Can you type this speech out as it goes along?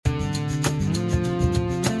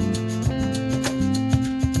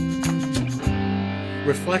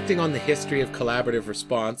reflecting on the history of collaborative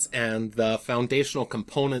response and the foundational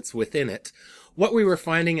components within it, what we were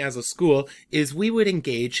finding as a school is we would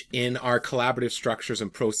engage in our collaborative structures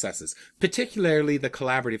and processes, particularly the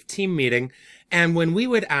collaborative team meeting, and when we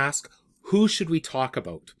would ask, who should we talk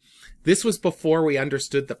about? This was before we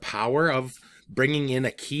understood the power of bringing in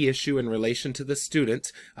a key issue in relation to the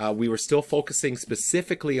student. We were still focusing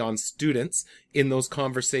specifically on students in those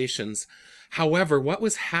conversations. However, what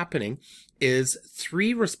was happening is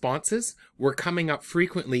 3 responses were coming up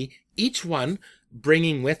frequently, each one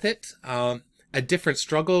bringing with it a different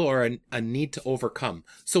struggle or a need to overcome.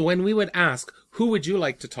 So when we would ask, who would you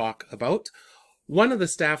like to talk about? One of the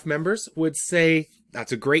staff members would say,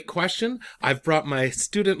 that's a great question. I've brought my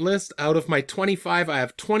student list. Out of my 25, I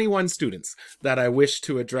have 21 students that I wish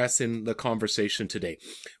to address in the conversation today.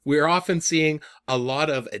 We're often seeing a lot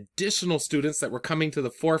of additional students that were coming to the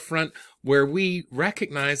forefront where we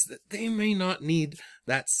recognize that they may not need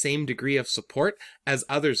that same degree of support as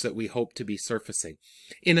others that we hope to be surfacing.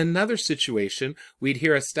 In another situation, we'd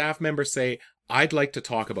hear a staff member say, I'd like to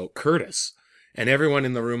talk about Curtis. And everyone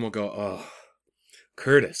in the room will go, oh,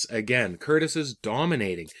 Curtis. Again, Curtis is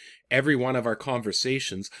dominating every one of our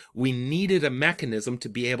conversations. We needed a mechanism to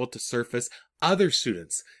be able to surface other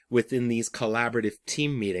students within these collaborative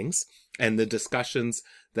team meetings and the discussions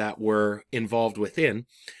that were involved within.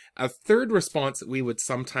 A third response that we would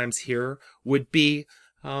sometimes hear would be,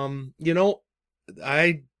 I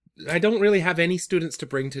don't really have any students to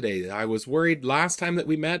bring today. I was worried last time that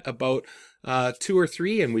we met about 2 or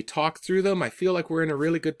 3 and we talked through them. I feel like we're in a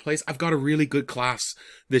really good place. I've got a really good class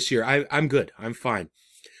this year. I'm good. I'm fine.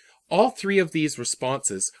 All 3 of these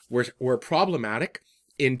responses were problematic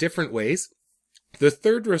in different ways. The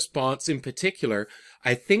third response in particular,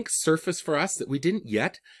 I think surfaced for us that we didn't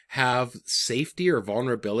yet have safety or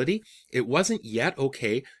vulnerability. It wasn't yet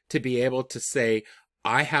okay to be able to say,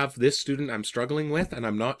 I have this student I'm struggling with and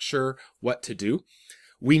I'm not sure what to do.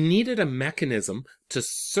 We needed a mechanism to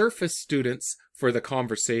surface students for the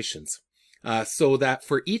conversations so that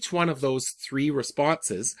for each one of those 3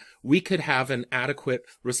 responses, we could have an adequate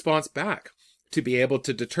response back to be able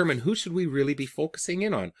to determine who should we really be focusing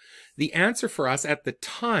in on. The answer for us at the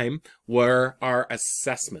time were our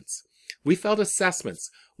assessments. We felt assessments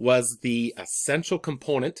was the essential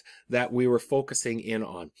component that we were focusing in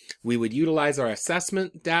on. We would utilize our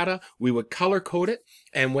assessment data, we would color code it,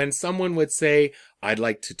 and when someone would say, I'd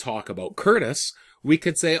like to talk about Curtis, we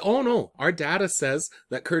could say, oh no, our data says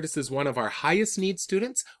that Curtis is one of our highest need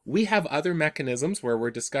students. We have other mechanisms where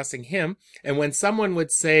we're discussing him. And when someone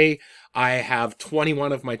would say, I have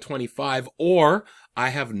 21 of my 25, or I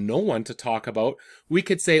have no one to talk about, we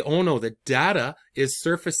could say, oh no, the data is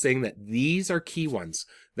surfacing that these are key ones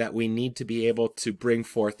that we need to be able to bring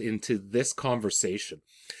forth into this conversation.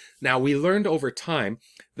 Now, we learned over time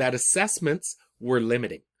that assessments were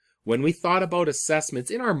limiting. When we thought about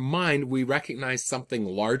assessments, in our mind, we recognized something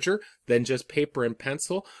larger than just paper and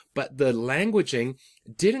pencil, but the languaging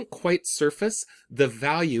didn't quite surface the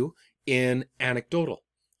value in anecdotal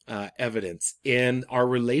evidence, in our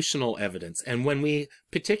relational evidence. And when we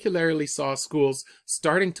particularly saw schools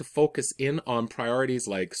starting to focus in on priorities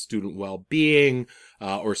like student well-being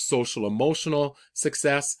or social emotional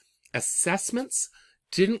success, assessments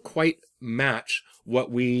didn't quite match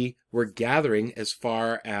what we were gathering as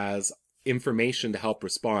far as information to help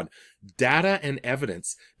respond. Data and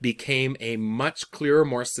evidence became a much clearer,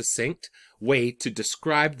 more succinct way to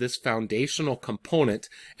describe this foundational component,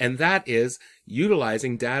 and that is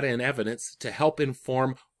utilizing data and evidence to help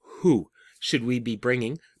inform who should we be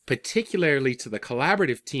bringing, particularly to the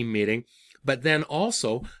collaborative team meeting, but then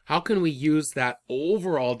also, how can we use that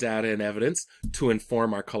overall data and evidence to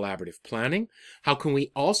inform our collaborative planning? How can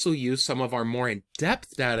we also use some of our more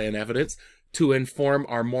in-depth data and evidence to inform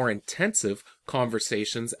our more intensive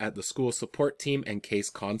conversations at the school support team and case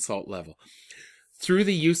consult level? Through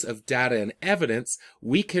the use of data and evidence,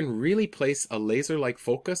 we can really place a laser-like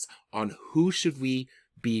focus on who should we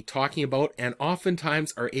be talking about, and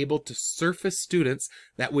oftentimes are able to surface students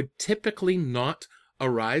that would typically not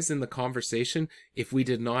arise in the conversation if we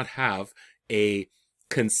did not have a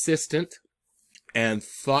consistent and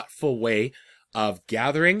thoughtful way of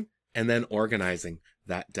gathering and then organizing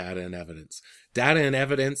that data and evidence. Data and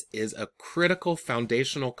evidence is a critical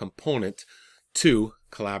foundational component to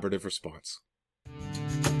collaborative response.